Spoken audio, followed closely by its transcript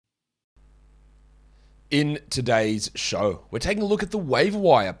In today's show, we're taking a look at the waiver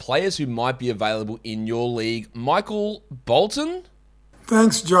wire, players who might be available in your league. Michael Bolton?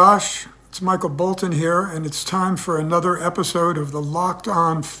 Thanks, Josh. It's Michael Bolton here, and it's time for another episode of the Locked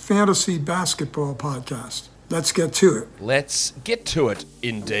On Fantasy Basketball Podcast. Let's get to it. Let's get to it,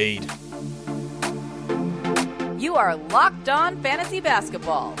 indeed. You are Locked On Fantasy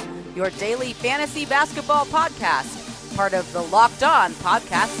Basketball, your daily fantasy basketball podcast, part of the Locked On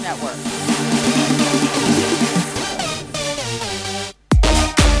Podcast Network.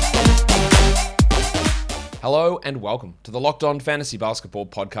 Hello and welcome to the Locked On Fantasy Basketball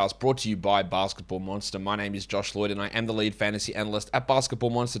Podcast, brought to you by Basketball Monster. My name is Josh Lloyd and I am the lead fantasy analyst at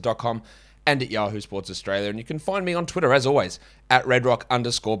basketballmonster.com and at Yahoo Sports Australia. And you can find me on Twitter, as always, at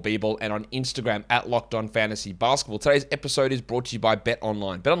redrock_bball and on Instagram at Locked On Fantasy Basketball. Today's episode is brought to you by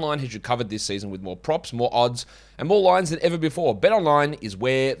BetOnline. BetOnline has you covered this season with more props, more odds, and more lines than ever before. BetOnline is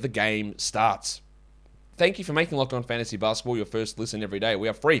where the game starts. Thank you for making Locked On Fantasy Basketball your first listen every day. We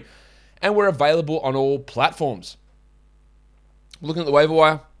are free and we're available on all platforms. Looking at the waiver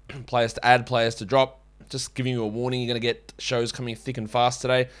wire, players to add, players to drop. Just giving you a warning, you're going to get shows coming thick and fast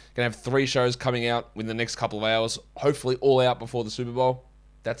today. Going to have 3 shows coming out within the next couple of hours. Hopefully all out before the Super Bowl.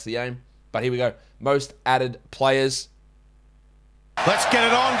 That's the aim. But here we go. Most added players. Let's get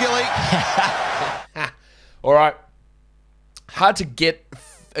it on, Gilly. All right. Hard to get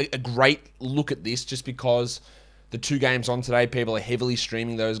a great look at this just because the 2 games on today, people are heavily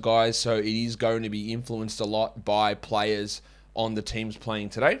streaming those guys, so it is going to be influenced a lot by players on the teams playing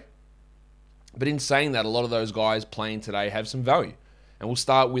today. But in saying that, a lot of those guys playing today have some value. And we'll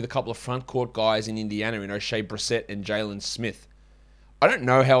start with a couple of front court guys in Indiana, in O'Shea Brissett and Jalen Smith. I don't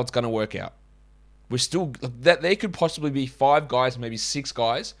know how it's going to work out. We're still, that there could possibly be 5 guys, maybe 6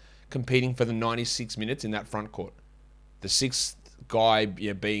 guys competing for the 96 minutes in that front court. The 6th guy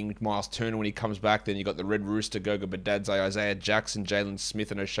being Miles Turner when he comes back. Then you got the Red Rooster, Goga Badadze, Isaiah Jackson, Jalen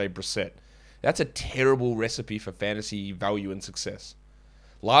Smith, and O'Shea Brissett. That's a terrible recipe for fantasy value and success.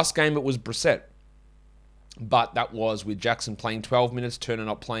 Last game it was Brissett, but that was with Jackson playing 12 minutes, Turner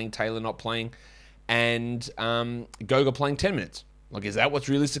not playing, Taylor not playing, and Goga playing 10 minutes. Like, is that what's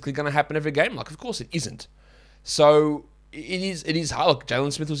realistically going to happen every game? Like, of course it isn't. So it is hard. Look,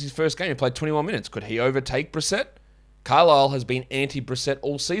 Jalen Smith was his first game. He played 21 minutes. Could he overtake Brissett? Carlisle has been anti-Brissett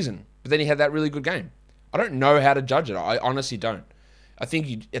all season, but then he had that really good game. I don't know how to judge it. I honestly don't. I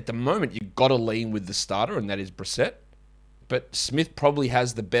think at the moment you've got to lean with the starter, and that is Brissett. But Smith probably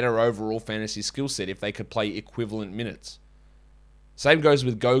has the better overall fantasy skill set if they could play equivalent minutes. Same goes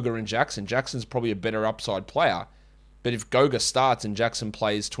with Goga and Jackson. Jackson's probably a better upside player, but if Goga starts and Jackson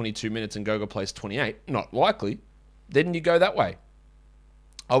plays 22 minutes and Goga plays 28, not likely, then you go that way.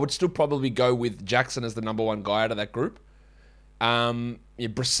 I would still probably go with Jackson as the number 1 guy out of that group.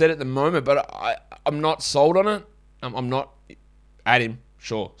 Brissett at the moment, but I'm not sold on it. I'm not at him.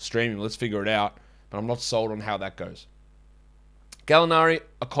 Sure, stream him. Let's figure it out. But I'm not sold on how that goes. Gallinari,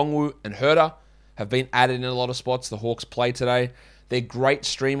 Okongwu, and Herter have been added in a lot of spots. The Hawks play today. They're great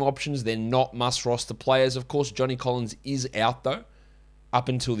stream options. They're not must-roster players. Of course, Johnny Collins is out, though, up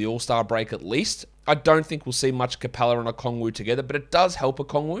until the All-Star break at least. I don't think we'll see much Capella and Okongwu together, but it does help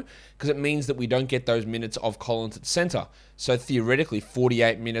Okongwu because it means that we don't get those minutes of Collins at center. So theoretically,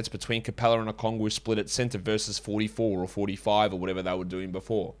 48 minutes between Capella and Okongwu split at center versus 44 or 45 or whatever they were doing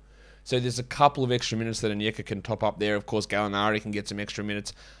before. So there's a couple of extra minutes that Onyeka can top up there. Of course, Gallinari can get some extra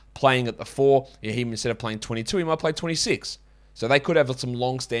minutes playing at the 4. He, instead of playing 22, he might play 26. So they could have some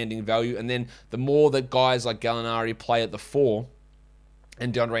long-standing value. And then the more that guys like Gallinari play at the 4,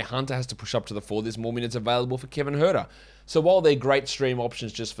 and DeAndre Hunter has to push up to the 4, there's more minutes available for Kevin Herter. So while they're great stream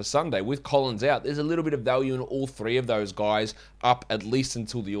options just for Sunday, with Collins out, there's a little bit of value in all 3 of those guys up at least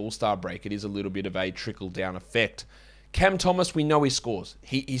until the All-Star break. It is a little bit of a trickle-down effect. Cam Thomas, we know he scores.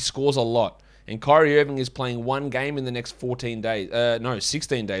 He scores a lot. And Kyrie Irving is playing 1 game in the next 16 days,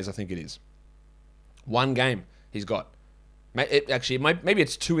 I think it is. 1 game he's got. Maybe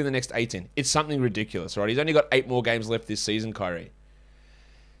it's 2 in the next 18. It's something ridiculous, right? He's only got 8 more games left this season, Kyrie.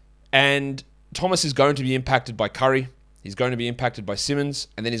 And Thomas is going to be impacted by Curry. He's going to be impacted by Simmons.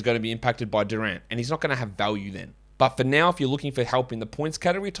 And then he's going to be impacted by Durant. And he's not going to have value then. But for now, if you're looking for help in the points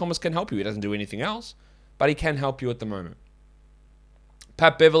category, Thomas can help you. He doesn't do anything else, but he can help you at the moment.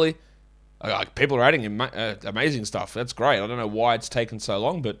 Pat Beverly, people are adding amazing stuff. That's great. I don't know why it's taken so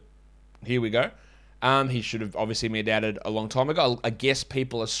long, but here we go. He should have obviously been added a long time ago. I guess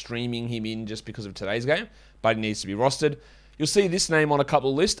people are streaming him in just because of today's game, but he needs to be rostered. You'll see this name on a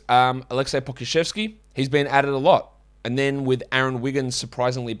couple of lists. Alexei Pokusevski, he's been added a lot. And then with Aaron Wiggins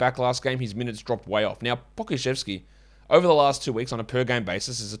surprisingly back last game, his minutes dropped way off. Now, Pokusevski, over the last 2 weeks on a per-game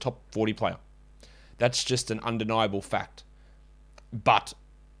basis, is a top 40 player. That's just an undeniable fact. But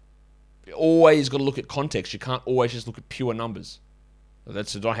you always got to look at context. You can't always just look at pure numbers.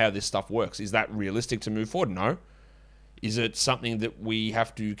 That's not how this stuff works. Is that realistic to move forward? No. Is it something that we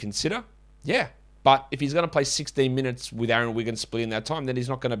have to consider? Yeah. But if he's going to play 16 minutes with Aaron Wiggins splitting that time, then he's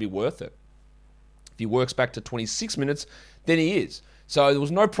not going to be worth it. If he works back to 26 minutes, then he is. So there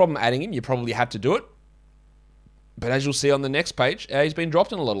was no problem adding him. You probably had to do it. But as you'll see on the next page, he's been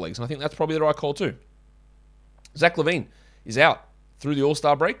dropped in a lot of leagues. And I think that's probably the right call too. Zach LaVine is out through the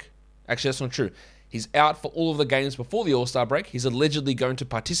All-Star break. Actually, that's not true. He's out for all of the games before the All-Star break. He's allegedly going to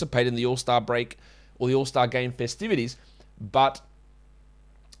participate in the All-Star break or the All-Star game festivities. But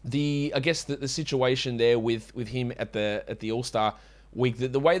the situation there with him at the All-Star week,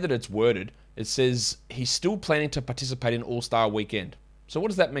 the way that it's worded, it says he's still planning to participate in All-Star weekend. So what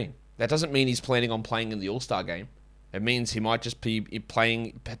does that mean? That doesn't mean he's planning on playing in the All-Star game. It means he might just be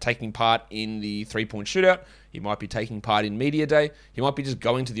taking part in the three-point shootout. He might be taking part in media day. He might be just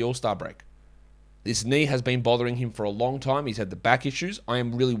going to the All-Star break. This knee has been bothering him for a long time. He's had the back issues. I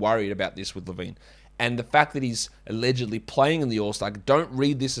am really worried about this with LaVine. And the fact that he's allegedly playing in the All-Star, don't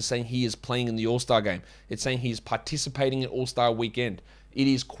read this as saying he is playing in the All-Star game. It's saying he's participating in All-Star weekend. It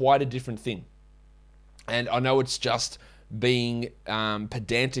is quite a different thing. And I know it's just being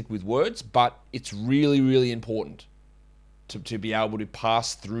pedantic with words, but it's really, really important to be able to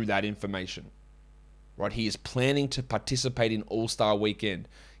pass through that information. Right? He is planning to participate in All-Star weekend.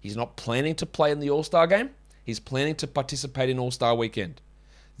 He's not planning to play in the All-Star game. He's planning to participate in All-Star weekend.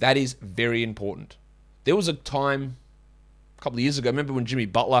 That is very important. There was a time, a couple of years ago, remember when Jimmy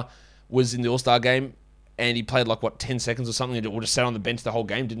Butler was in the All-Star game and he played 10 seconds or something or just sat on the bench the whole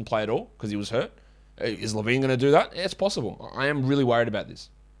game, didn't play at all because he was hurt? Is LaVine going to do that? Yeah, it's possible. I am really worried about this.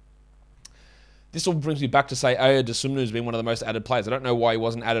 This all brings me back to say Ayo Dosunmu has been one of the most added players. I don't know why he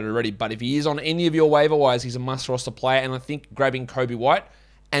wasn't added already, but if he is on any of your waiver wires, he's a must-roster player, and I think grabbing Kobe White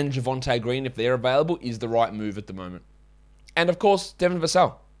and Javonte Green, if they're available, is the right move at the moment. And of course, Devin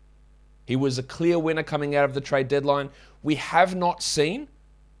Vassell. He was a clear winner coming out of the trade deadline. We have not seen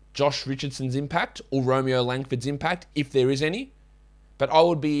Josh Richardson's impact or Romeo Langford's impact, if there is any. But I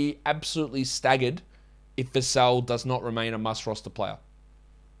would be absolutely staggered if Vassell does not remain a must-roster player.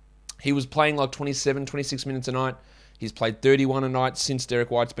 He was playing 27, 26 minutes a night. He's played 31 a night since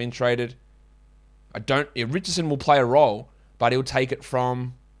Derek White's been traded. Richardson will play a role, but he'll take it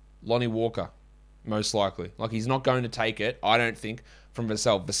from Lonnie Walker, most likely. He's not going to take it, I don't think, from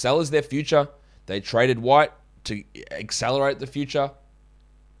Vassell. Vassell is their future. They traded White to accelerate the future,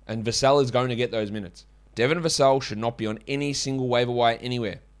 and Vassell is going to get those minutes. Devin Vassell should not be on any single waiver wire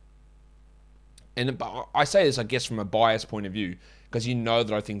anywhere. And I say this, I guess, from a biased point of view, because you know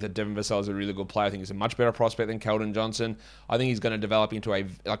that I think that Devin Vassell is a really good player. I think he's a much better prospect than Keldon Johnson. I think he's going to develop into a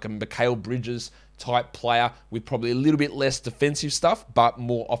Mikal Bridges type player with probably a little bit less defensive stuff, but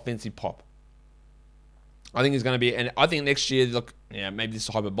more offensive pop. I think he's going to be, and I think next year, maybe this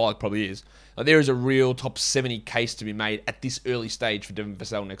is hyperbolic, probably is. There is a real top 70 case to be made at this early stage for Devin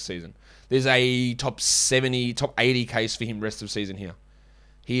Vassell next season. There's a top 70, top 80 case for him rest of season here.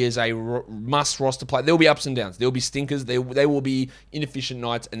 He is a must roster player. There will be ups and downs. There will be stinkers. There will be inefficient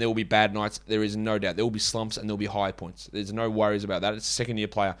nights and there will be bad nights. There is no doubt. There will be slumps and there will be high points. There's no worries about that. It's a second-year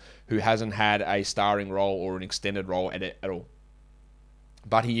player who hasn't had a starring role or an extended role at all.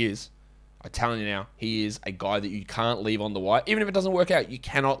 But he is. I'm telling you now, he is a guy that you can't leave on the wire. Even if it doesn't work out, you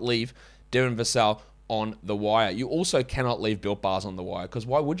cannot leave Devin Vassell on the wire. You also cannot leave Built Bars on the wire, because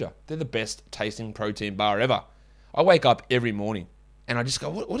why would you? They're the best tasting protein bar ever. I wake up every morning and I just go,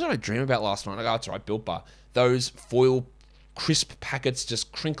 what did I dream about last night? I go, it's all right, Built Bar. Those foil crisp packets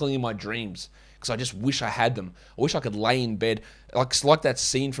just crinkling in my dreams because I just wish I had them. I wish I could lay in bed. Like that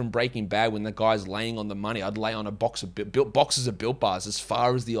scene from Breaking Bad when the guy's laying on the money. I'd lay on a boxes of Built Bars as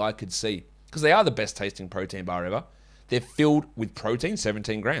far as the eye could see, because they are the best tasting protein bar ever. They're filled with protein,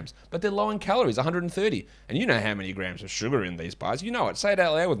 17 grams, but they're low in calories, 130. And you know how many grams of sugar in these bars. You know it. Say it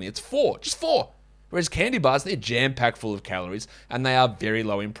out loud with me. It's 4. Just 4. Whereas candy bars, they're jam-packed full of calories, and they are very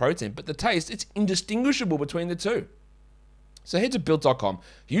low in protein. But the taste, it's indistinguishable between the two. So head to Built.com,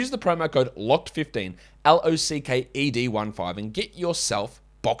 use the promo code LOCKED15, LOCKED15, and get yourself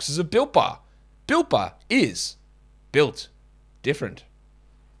boxes of Built Bar. Built Bar is built different.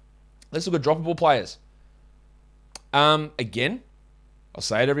 Let's look at droppable players. Again, I'll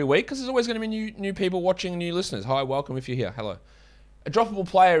say it every week because there's always going to be new people watching, new listeners. Hi, welcome if you're here. Hello. A droppable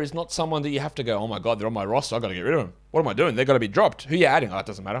player is not someone that you have to go, oh my God, they're on my roster, I've got to get rid of them. What am I doing? They've got to be dropped. Who are you adding? Oh, it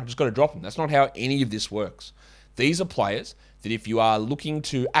doesn't matter. I've just got to drop them. That's not how any of this works. These are players that if you are looking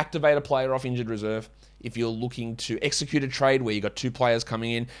to activate a player off injured reserve, if you're looking to execute a trade where you've got 2 players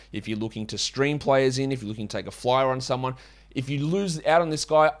coming in, if you're looking to stream players in, if you're looking to take a flyer on someone, if you lose out on this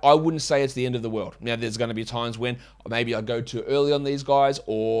guy, I wouldn't say it's the end of the world. Now, there's going to be times when maybe I go too early on these guys,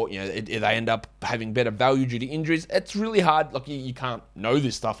 or they end up having better value due to injuries. It's really hard. Like you can't know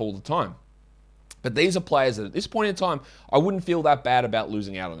this stuff all the time. But these are players that at this point in time, I wouldn't feel that bad about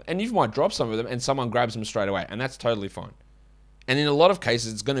losing out on them. And you might drop some of them and someone grabs them straight away, and that's totally fine. And in a lot of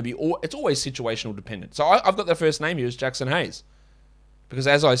cases, it's always situational dependent. So I've got the first name here as Jackson Hayes. Because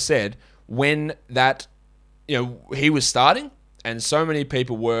as I said, when that, he was starting, and so many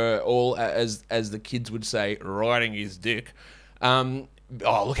people were all, as the kids would say, riding his dick.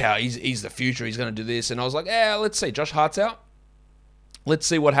 Look how he's the future, he's going to do this. And I was like, let's see, Josh Hart's out. Let's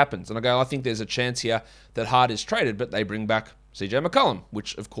see what happens. And I go, I think there's a chance here that Hart is traded, but they bring back CJ McCollum,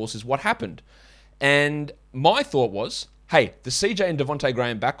 which of course is what happened. And my thought was, hey, the CJ and Devontae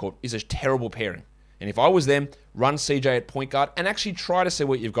Graham backcourt is a terrible pairing. And if I was them, run CJ at point guard and actually try to see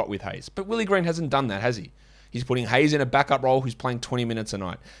what you've got with Hayes. But Willie Green hasn't done that, has he? He's putting Hayes in a backup role who's playing 20 minutes a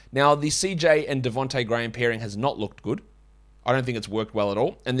night. Now, the CJ and Devontae Graham pairing has not looked good. I don't think it's worked well at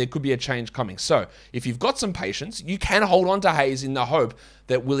all, and there could be a change coming. So, if you've got some patience, you can hold on to Hayes in the hope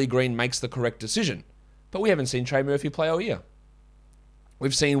that Willie Green makes the correct decision. But we haven't seen Trey Murphy play all year.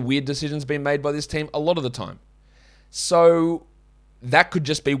 We've seen weird decisions being made by this team a lot of the time. So, that could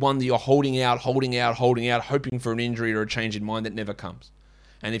just be one that you're holding out, hoping for an injury or a change in mind that never comes.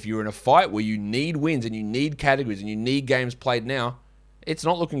 And if you're in a fight where you need wins and you need categories and you need games played now, it's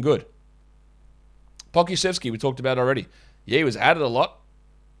not looking good. Pokusevski, we talked about already. Yeah, he was added a lot.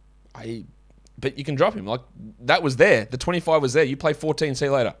 But you can drop him. Like, that was there. The 25 was there. You play 14, see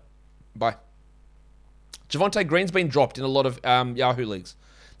you later. Bye. Javonte Green's been dropped in a lot of Yahoo leagues.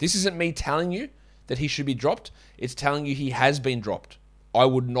 This isn't me telling you that he should be dropped. It's telling you he has been dropped. I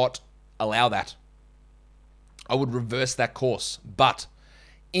would not allow that. I would reverse that course. But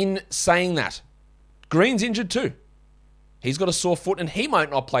in saying that, Green's injured too. He's got a sore foot and he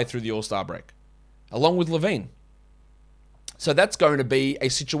might not play through the All-Star break, along with Levine. So that's going to be a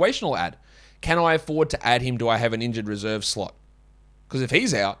situational add. Can I afford to add him? Do I have an injured reserve slot? Because if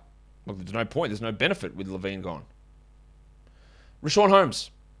he's out, well, there's no point. There's no benefit with Levine gone. Richaun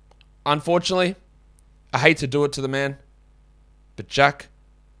Holmes. Unfortunately, I hate to do it to the man, but Jack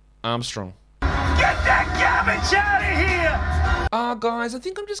Armstrong. Get that garbage out of here! Guys, I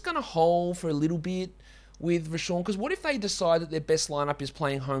think I'm just going to hold for a little bit with Richaun, because what if they decide that their best lineup is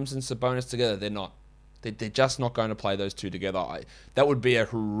playing Holmes and Sabonis together? They're not. They're just not going to play those two together. That would be a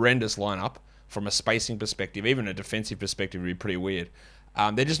horrendous lineup from a spacing perspective. Even a defensive perspective would be pretty weird.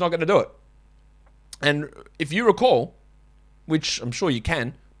 They're just not going to do it. And if you recall, which I'm sure you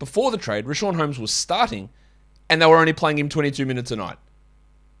can, before the trade, Richaun Holmes was starting, and they were only playing him 22 minutes a night.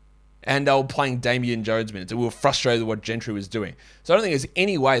 And they were playing Damian Jones minutes. And we were frustrated with what Gentry was doing. So I don't think there's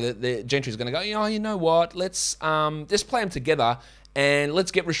any way that the Gentry's going to go, you know what, let's just play them together and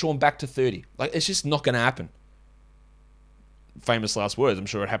let's get Richaun back to 30. Like, it's just not going to happen. Famous last words. I'm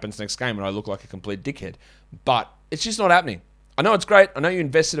sure it happens next game and I look like a complete dickhead. But it's just not happening. I know it's great. I know you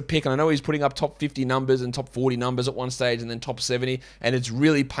invested a pick and I know he's putting up top 50 numbers and top 40 numbers at one stage and then top 70. And it's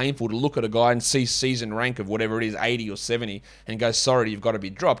really painful to look at a guy and see season rank of whatever it is, 80 or 70, and go, sorry, you've got to be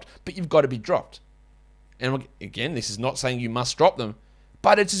dropped. But you've got to be dropped. And again, this is not saying you must drop them.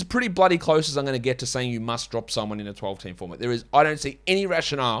 But it's as pretty bloody close as I'm going to get to saying you must drop someone in a 12-team format. I don't see any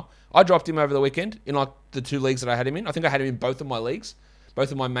rationale. I dropped him over the weekend in like the 2 leagues that I had him in. I think I had him in both of my leagues.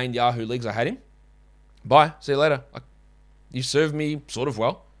 Both of my main Yahoo leagues, I had him. Bye. See you later. You served me sort of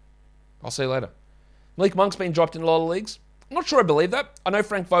well. I'll see you later. Malik Monk's been dropped in a lot of leagues. I'm not sure I believe that. I know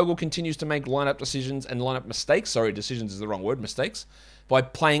Frank Vogel continues to make lineup decisions and lineup mistakes. Sorry, decisions is the wrong word, mistakes. By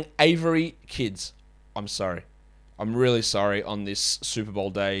playing Avery Kids. I'm sorry. I'm really sorry on this Super Bowl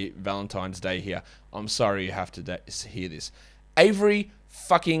day, Valentine's Day here. I'm sorry you have to hear this. Avery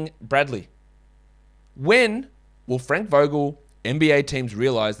fucking Bradley. When will Frank Vogel, NBA teams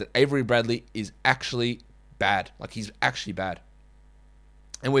realize that Avery Bradley is actually bad? Like, he's actually bad.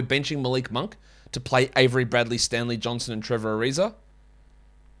 And we're benching Malik Monk to play Avery Bradley, Stanley Johnson, and Trevor Ariza.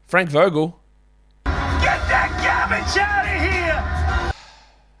 Frank Vogel. Get that garbage out of here!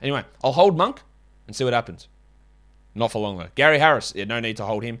 Anyway, I'll hold Monk and see what happens. Not for long, though. Gary Harris, no need to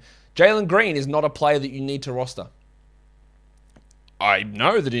hold him. Jalen Green is not a player that you need to roster. I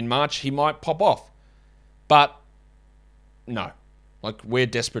know that in March he might pop off. But, no. Like, we're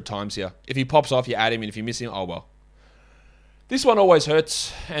desperate times here. If he pops off, you add him, and if you miss him, oh well. This one always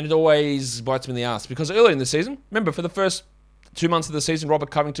hurts, and it always bites me in the ass. Because earlier in the season, remember, for the first 2 months of the season, Robert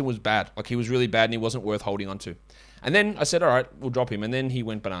Covington was bad. Like, he was really bad, and he wasn't worth holding on to. And then I said, all right, we'll drop him. And then he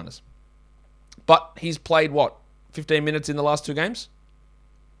went bananas. But he's played, 15 minutes in the last 2 games?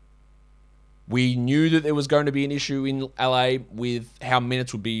 We knew that there was going to be an issue in LA with how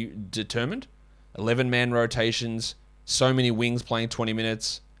minutes would be determined. 11-man rotations, so many wings playing 20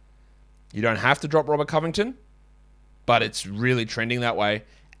 minutes. You don't have to drop Robert Covington, but it's really trending that way.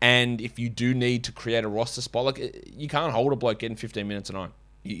 And if you do need to create a roster spot, you can't hold a bloke getting 15 minutes a night.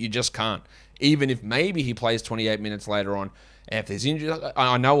 You just can't. Even if maybe he plays 28 minutes later on. If there's injuries,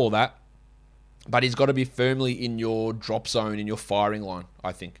 I know all that. But he's got to be firmly in your drop zone, in your firing line,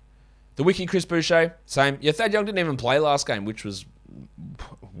 I think. The wiki, Chris Boucher, same. Yeah, Thad Young didn't even play last game, which was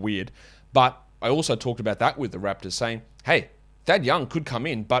weird. But I also talked about that with the Raptors, saying, hey, Thad Young could come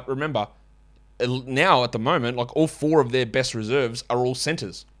in, but remember, now at the moment, all 4 of their best reserves are all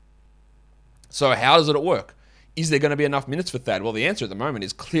centers. So how does it work? Is there going to be enough minutes for Thad? Well, the answer at the moment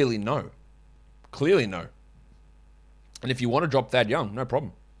is clearly no. Clearly no. And if you want to drop Thad Young, no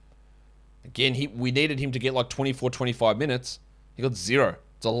problem. Again, we needed him to get 24, 25 minutes. He got 0.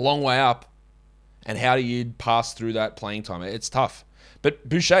 It's a long way up. And how do you pass through that playing time? It's tough. But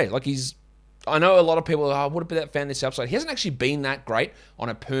Boucher, I know a lot of people are, what about that fantasy upside? He hasn't actually been that great on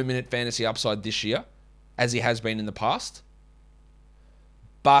a per-minute fantasy upside this year, as he has been in the past.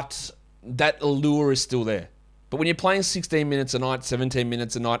 But that allure is still there. But when you're playing 16 minutes a night, 17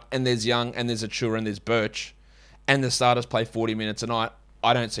 minutes a night, and there's Young, and there's Achua, and there's Birch, and the starters play 40 minutes a night,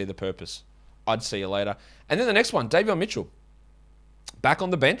 I don't see the purpose. I'd see you later. And then the next one, Davion Mitchell. Back on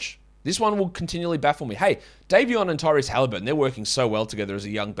the bench. This one will continually baffle me. Hey, Davion and Tyrese Halliburton, they're working so well together as a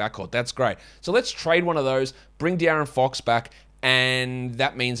young backcourt. That's great. So let's trade one of those, bring De'Aaron Fox back, and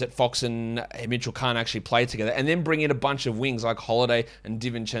that means that Fox and Mitchell can't actually play together, and then bring in a bunch of wings like Holiday and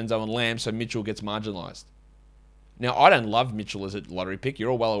DiVincenzo and Lamb so Mitchell gets marginalized. Now, I don't love Mitchell as a lottery pick. You're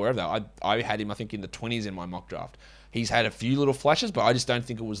all well aware of that. I had him, I think, in the 20s in my mock draft. He's had a few little flashes, but I just don't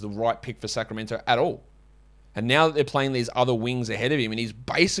think it was the right pick for Sacramento at all. And now that they're playing these other wings ahead of him, and he's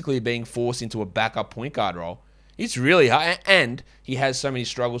basically being forced into a backup point guard role, it's really hard. And he has so many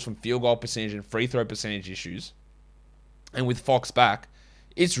struggles from field goal percentage and free throw percentage issues. And with Fox back,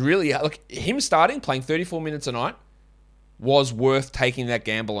 it's really hard. Him playing 34 minutes a night was worth taking that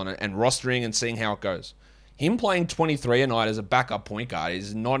gamble on it and rostering and seeing how it goes. Him playing 23 a night as a backup point guard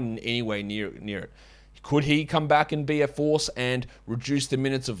is not in any way near it. Could he come back and be a force and reduce the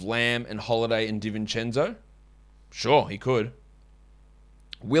minutes of Lamb and Holiday and DiVincenzo? Sure, he could.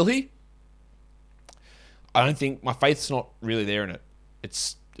 Will he? I don't think, my faith's not really there in it.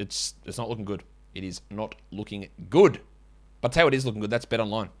 It's not looking good. It is not looking good. But I'll tell you what is looking good, that's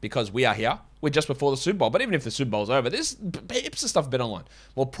BetOnline. Because we are here. We're just before the Super Bowl. But even if the Super Bowl's over, there's heaps of stuff BetOnline.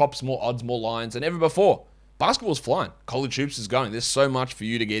 More props, more odds, more lines than ever before. Basketball's flying. College hoops is going. There's so much for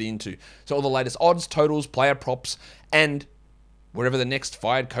you to get into. So all the latest odds, totals, player props, and wherever the next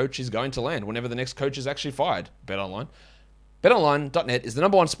fired coach is going to land, whenever the next coach is actually fired, BetOnline. BetOnline.net is the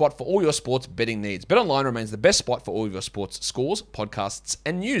number one spot for all your sports betting needs. BetOnline remains the best spot for all of your sports scores, podcasts,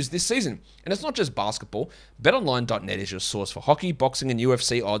 and news this season. And it's not just basketball. BetOnline.net is your source for hockey, boxing, and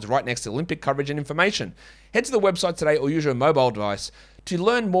UFC odds right next to Olympic coverage and information. Head to the website today or use your mobile device to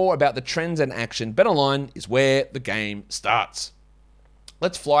learn more about the trends and action. BetOnline is where the game starts.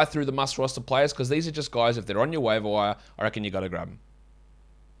 Let's fly through the must-roster players because these are just guys, if they're on your waiver wire, I reckon you got to grab them.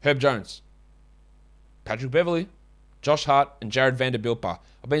 Herb Jones, Patrick Beverley, Josh Hart, and Jared Vanderbilt. I've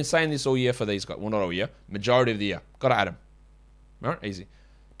been saying this all year for these guys. Well, not all year. Majority of the year. Got to add them. All right, easy.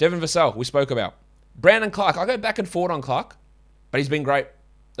 Devin Vassell, we spoke about. Brandon Clark. I go back and forth on Clark, but he's been great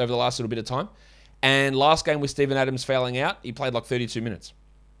over the last little bit of time. And last game with Steven Adams failing out, he played 32 minutes.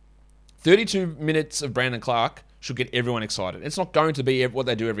 32 minutes of Brandon Clark should get everyone excited. It's not going to be what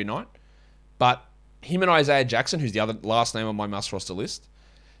they do every night, but him and Isaiah Jackson, who's the other last name on my must-roster list,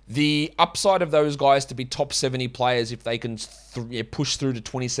 the upside of those guys to be top 70 players if they can push through to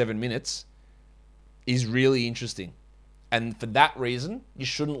 27 minutes is really interesting. And for that reason, you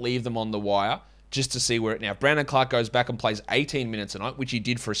shouldn't leave them on the wire just to see where it now. If Brandon Clark goes back and plays 18 minutes a night, which he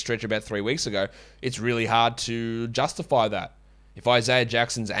did for a stretch about 3 weeks ago, it's really hard to justify that. If Isaiah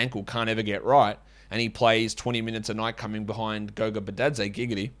Jackson's ankle can't ever get right and he plays 20 minutes a night coming behind Goga Badadze,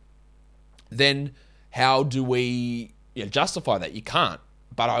 giggity, then how do we justify that? You can't.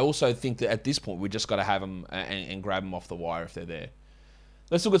 But I also think that at this point, we just got to have them and grab them off the wire if they're there.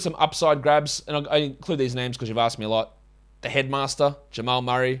 Let's look at some upside grabs. And I include these names because you've asked me a lot. The headmaster, Jamal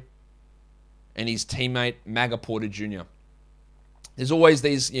Murray, and his teammate, Maga Porter Jr. There's always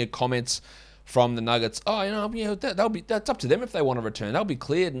these comments from the Nuggets. Oh, that's up to them if they want to return. They'll be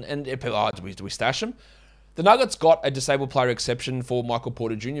cleared. And people, do we stash them? The Nuggets got a disabled player exception for Michael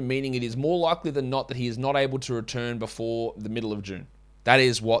Porter Jr., meaning it is more likely than not that he is not able to return before the middle of June. That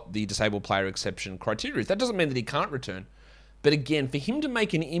is what the disabled player exception criteria is. That doesn't mean that he can't return. But again, for him to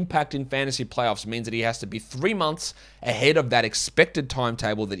make an impact in fantasy playoffs means that he has to be 3 months ahead of that expected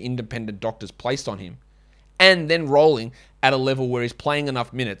timetable that independent doctors placed on him, and then rolling at a level where he's playing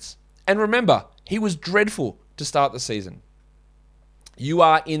enough minutes. And remember, he was dreadful to start the season. You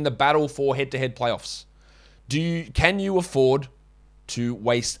are in the battle for head-to-head playoffs. Can you afford to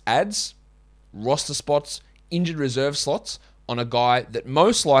waste ads, roster spots, injured reserve slots on a guy that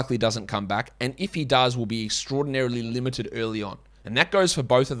most likely doesn't come back, and if he does, will be extraordinarily limited early on? And that goes for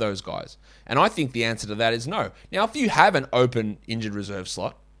both of those guys. And I think the answer to that is no. Now, if you have an open injured reserve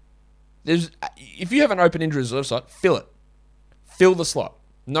slot, fill it. Fill the slot.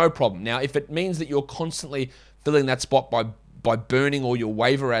 No problem. Now, if it means that you're constantly filling that spot by burning all your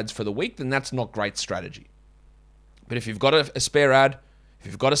waiver ads for the week, then that's not great strategy. But if you've got a spare ad, if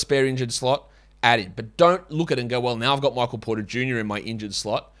you've got a spare injured slot, add in. But don't look at it and go, well, now I've got Michael Porter Jr. in my injured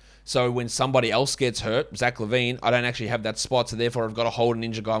slot, so when somebody else gets hurt, Zach LaVine, I don't actually have that spot, so therefore I've got to hold an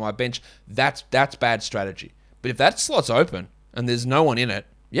injured guy on my bench. That's bad strategy. But if that slot's open and there's no one in it,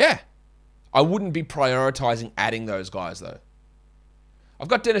 yeah, I wouldn't be prioritizing adding those guys, though. I've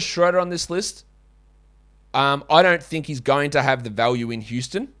got Dennis Schroeder on this list. I don't think he's going to have the value in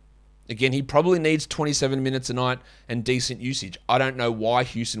Houston. Again, he probably needs 27 minutes a night and decent usage. I don't know why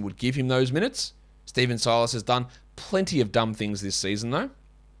Houston would give him those minutes. Steven Silas has done plenty of dumb things this season, though.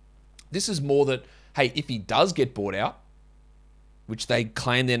 This is more that, hey, if he does get bought out, which they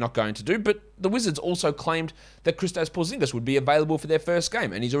claim they're not going to do, but the Wizards also claimed that Kristaps Porzingis would be available for their first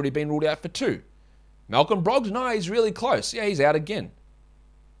game, and he's already been ruled out for 2. Malcolm Brogdon, no, he's really close. Yeah, he's out again.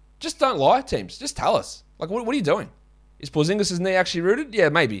 Just don't lie, teams. Just tell us. Like, what are you doing? Is Porzingis' knee actually rooted? Yeah,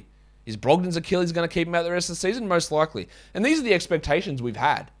 maybe. Is Brogdon's Achilles going to keep him out the rest of the season? Most likely. And these are the expectations we've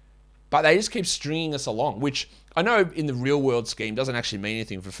had. But they just keep stringing us along, which I know in the real world scheme doesn't actually mean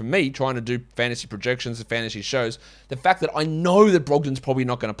anything. For me, trying to do fantasy projections and fantasy shows, the fact that I know that Brogdon's probably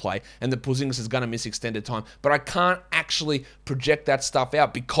not going to play and that Porzingis is going to miss extended time, but I can't actually project that stuff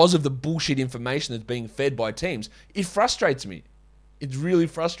out because of the bullshit information that's being fed by teams, it frustrates me. It's really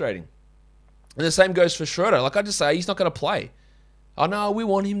frustrating. And the same goes for Schroeder. Like, I just say, he's not going to play. Oh, no, we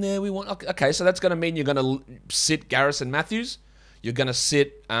want him there. Okay, so that's going to mean you're going to sit Garrison Matthews. You're going to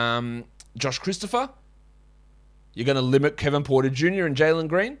sit Josh Christopher. You're going to limit Kevin Porter Jr. and Jalen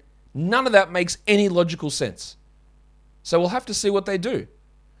Green. None of that makes any logical sense. So we'll have to see what they do.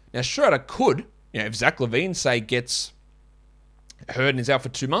 Now, Schroeder could, if Zach LaVine, say, gets hurt and is out for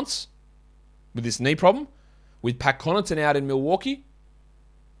 2 months with this knee problem, with Pat Connaughton out in Milwaukee,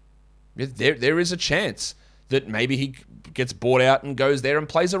 there is a chance that maybe he gets bought out and goes there and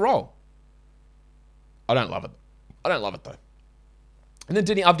plays a role. I don't love it. Though. And then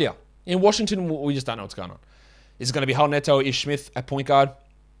Deni Avdija. In Washington, we just don't know what's going on. Is it going to be Hal Neto or Ish Smith at point guard?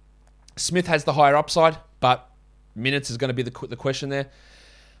 Smith has the higher upside, but minutes is going to be the question there.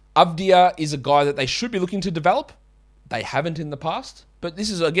 Avdija is a guy that they should be looking to develop. They haven't in the past. But this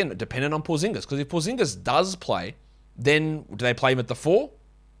is, again, dependent on Porzingis. Because if Porzingis does play, then do they play him at the 4?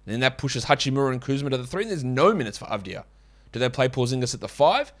 Then that pushes Hachimura and Kuzma to the 3. And there's no minutes for Avdija. Do they play Porzingis at the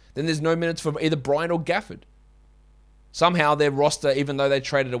 5? Then there's no minutes for either Bryant or Gafford. Somehow their roster, even though they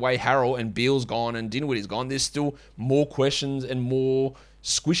traded away Harrell and Beal's gone and Dinwiddie's gone, there's still more questions and more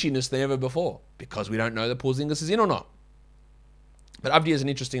squishiness than ever before. Because we don't know that Porzingis is in or not. But Avdija is an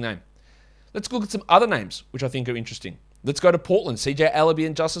interesting name. Let's look at some other names, which I think are interesting. Let's go to Portland. CJ Elleby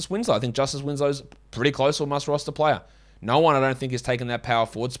and Justice Winslow. I think Justice Winslow's pretty close to a must-roster player. No one, I don't think, has taken that power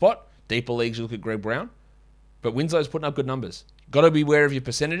forward spot. Deeper leagues, you look at Greg Brown. But Winslow's putting up good numbers. Got to be aware of your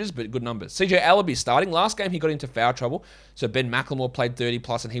percentages, but good numbers. CJ Elleby starting. Last game, he got into foul trouble. So Ben McLemore played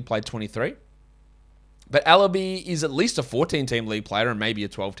 30+ and he played 23. But Elleby is at least a 14-team league player and maybe a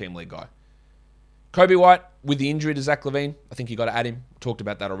 12-team league guy. Kobe White, with the injury to Zach LaVine, I think you got to add him. Talked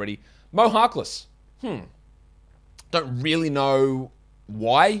about that already. Mo Harkless. Don't really know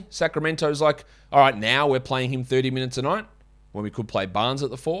why Sacramento's like, all right, now we're playing him 30 minutes a night when we could play Barnes at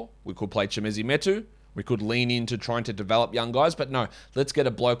the 4. We could play Chimezie Metu. We could lean into trying to develop young guys. But no, let's get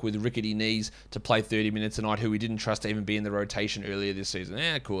a bloke with rickety knees to play 30 minutes a night who we didn't trust to even be in the rotation earlier this season.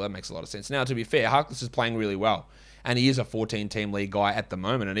 Cool. That makes a lot of sense. Now, to be fair, Harkless is playing really well. And he is a 14-team league guy at the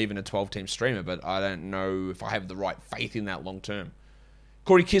moment and even a 12-team streamer. But I don't know if I have the right faith in that long term.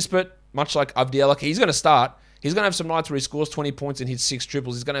 Corey Kispert, much like Avdija, he's going to start. He's going to have some nights where he scores 20 points and hits 6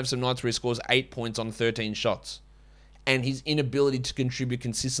 triples. He's going to have some nights where he scores 8 points on 13 shots. And his inability to contribute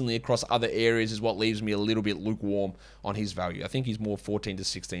consistently across other areas is what leaves me a little bit lukewarm on his value. I think he's more 14 to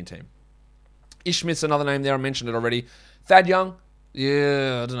 16 team. Ish Smith's another name there. I mentioned it already. Thad Young,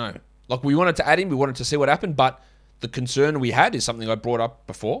 yeah, I don't know. We wanted to add him. We wanted to see what happened. But the concern we had is something I brought up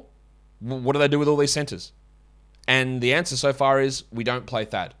before. What do they do with all these centers? And the answer so far is we don't play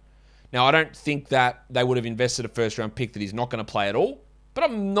Thad. Now, I don't think that they would have invested a first-round pick that he's not going to play at all, but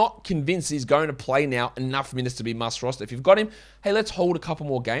I'm not convinced he's going to play now enough minutes to be must roster. If you've got him, hey, let's hold a couple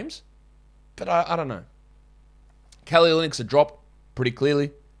more games. But I don't know. Kelly Olynyk's a drop pretty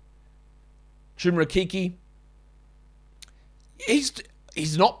clearly. Chuma Okeke,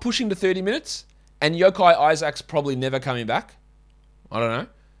 he's not pushing to 30 minutes, and Yokai Isaac's probably never coming back. I don't know.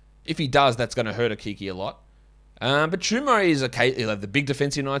 If he does, that's going to hurt Okeke a lot. But Chuma is okay. He'll have the big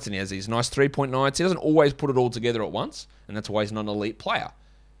defensive nights, and he has these nice 3-point nights. He doesn't always put it all together at once, and that's why he's not an elite player.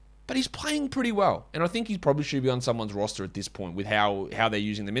 But he's playing pretty well, and I think he probably should be on someone's roster at this point with how they're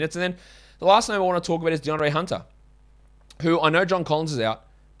using the minutes. And then the last name I want to talk about is DeAndre Hunter, who I know John Collins is out,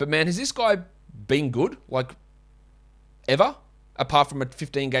 but man, has this guy been good, like, ever, apart from a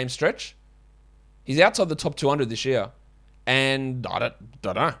 15-game stretch? He's outside the top 200 this year, and I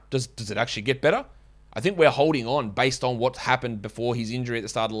don't know. Does it actually get better? I think we're holding on based on what happened before his injury at the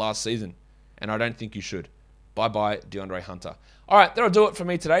start of last season, and I don't think you should. Bye-bye, DeAndre Hunter. All right, that'll do it for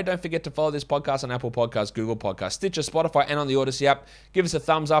me today. Don't forget to follow this podcast on Apple Podcasts, Google Podcasts, Stitcher, Spotify, and on the Odyssey app. Give us a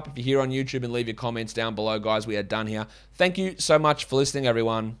thumbs up if you're here on YouTube and leave your comments down below, guys. We are done here. Thank you so much for listening,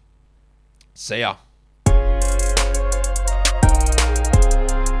 everyone. See ya.